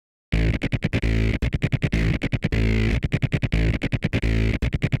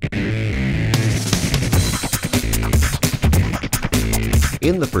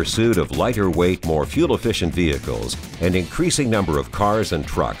In the pursuit of lighter weight, more fuel-efficient vehicles, an increasing number of cars and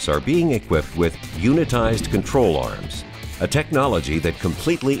trucks are being equipped with unitized control arms, a technology that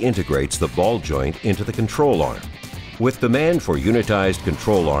completely integrates the ball joint into the control arm. With demand for unitized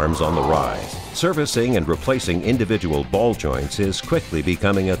control arms on the rise, servicing and replacing individual ball joints is quickly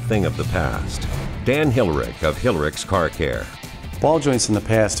becoming a thing of the past. Dan Hillerick of Hillerick's Car Care. Ball joints in the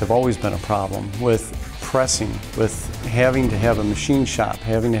past have always been a problem with pressing, with having to have a machine shop,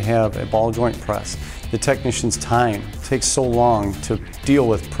 having to have a ball joint press. The technician's time takes so long to deal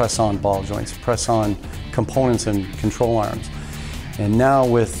with press-on ball joints, press-on components and control arms. And now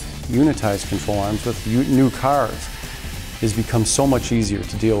with unitized control arms, with new cars, it's become so much easier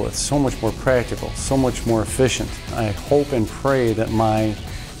to deal with, so much more practical, so much more efficient. I hope and pray that my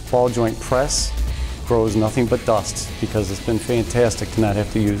ball joint press grows nothing but dust, because it's been fantastic to not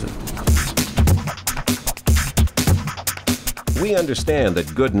have to use it. We understand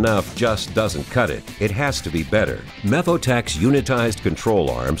that good enough just doesn't cut it. It has to be better. Mevotech's unitized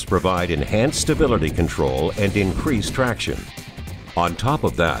control arms provide enhanced stability control and increased traction. On top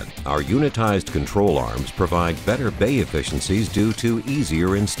of that, our unitized control arms provide better bay efficiencies due to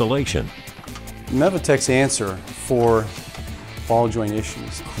easier installation. Mevotech's answer for ball joint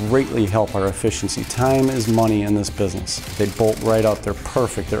issues greatly help our efficiency. Time is money in this business. They bolt right up, they're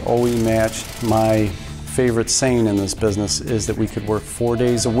perfect, they're OE matched. My favorite saying in this business is that we could work 4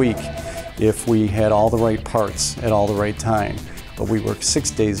 days a week if we had all the right parts at all the right time, but we work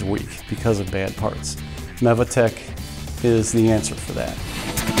 6 days a week because of bad parts. Mevotech is the answer for that.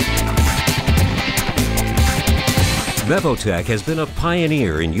 Mevotech has been a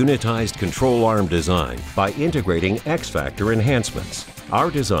pioneer in unitized control arm design by integrating X Factor enhancements.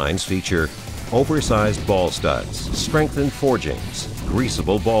 Our designs feature oversized ball studs, strengthened forgings,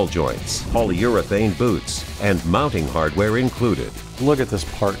 greaseable ball joints, polyurethane boots, and mounting hardware included. Look at this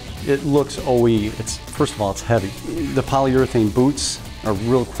part. It looks OE. First of all, it's heavy. The polyurethane boots are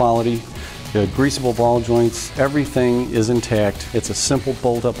real quality. The greaseable ball joints, everything is intact. It's a simple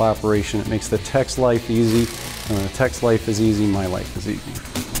bolt-up operation. It makes the tech's life easy, and when the tech's life is easy, my life is easy.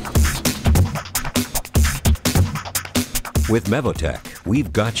 With Mevotech,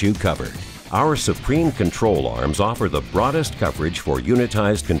 we've got you covered. Our Supreme control arms offer the broadest coverage for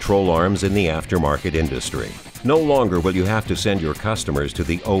unitized control arms in the aftermarket industry. No longer will you have to send your customers to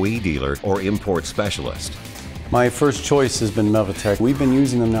the OE dealer or import specialist. My first choice has been Mevotech. We've been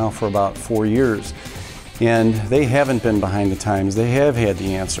using them now for about 4 years, and they haven't been behind the times. They have had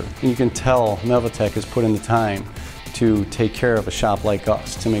the answer. And you can tell Mevotech has put in the time to take care of a shop like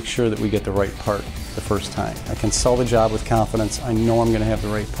us, to make sure that we get the right part the first time. I can sell the job with confidence. I know I'm going to have the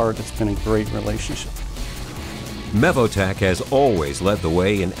right part. It's been a great relationship. Mevotech has always led the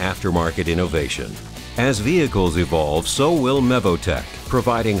way in aftermarket innovation. As vehicles evolve, so will Mevotech,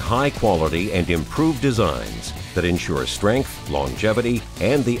 providing high quality and improved designs that ensure strength, longevity,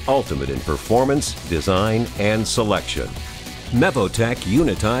 and the ultimate in performance, design, and selection. Mevotech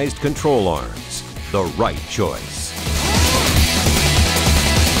unitized control arms, the right choice.